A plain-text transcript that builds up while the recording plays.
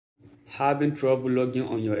Having trouble logging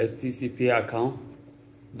on your STC Pay account?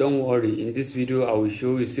 Don't worry, in this video I will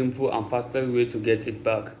show you a simple and faster way to get it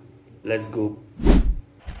back. Let's go.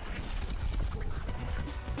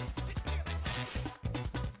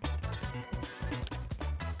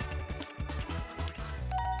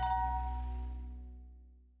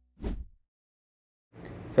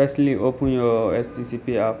 Firstly, open your STC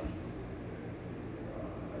Pay app.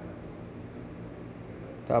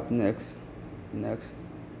 Tap next,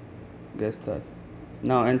 get started.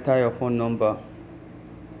 Now enter your phone number.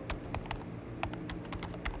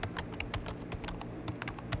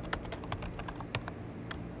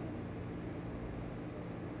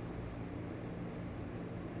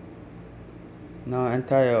 Now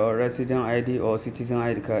enter your resident ID or citizen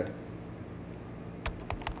ID card.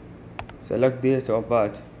 Select date of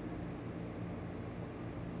birth.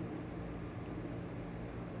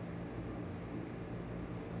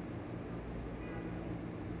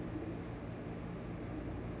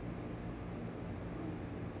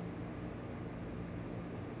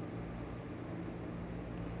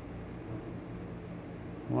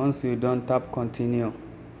 Once you're done, tap continue.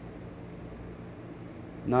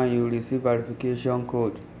 Now you will receive verification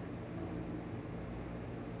code.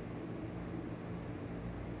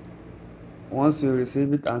 Once you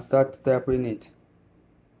receive it and start typing it,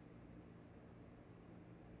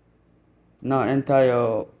 now enter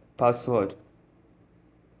your password.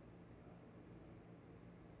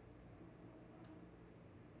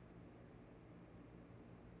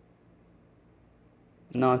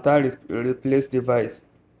 Now tap replace device.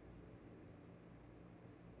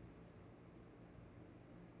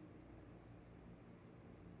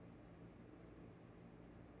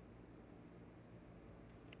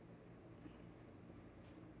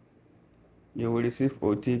 You will receive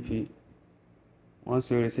OTP.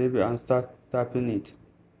 Once you receive it and start tapping it,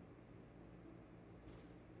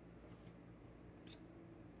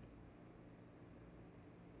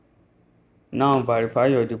 now verify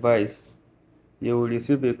your device. You will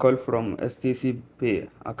receive a call from STC Pay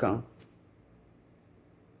account.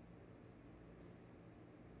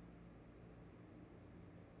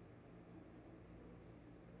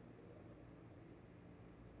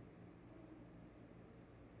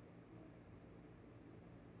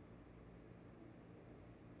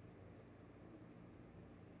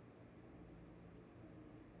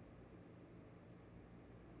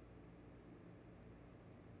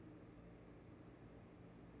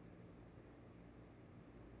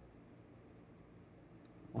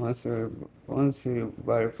 Once you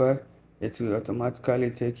verify, it will automatically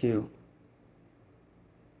take you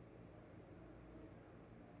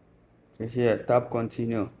to here. Tap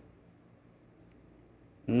continue.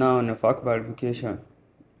 Now NAFAQ verification.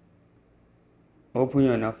 Open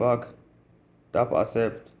your NAFAQ, tap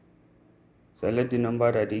accept, select the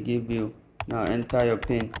number that they give you. Now enter your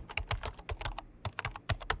PIN.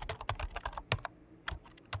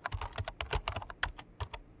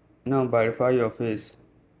 Now verify your face.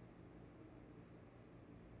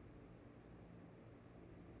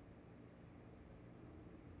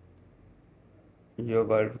 Your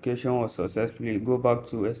verification was successful. Go back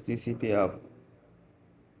to STC Pay app.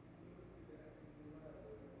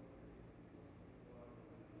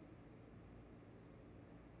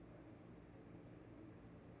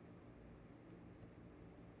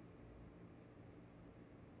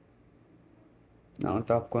 Now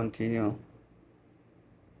tap continue.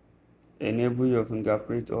 Enable your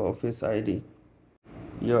fingerprint or Face ID.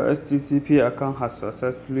 Your STC Pay account has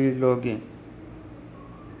successfully logged in.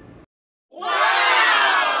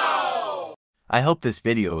 I hope this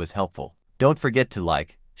video was helpful. Don't forget to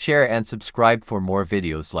like, share and subscribe for more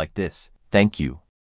videos like this. Thank you.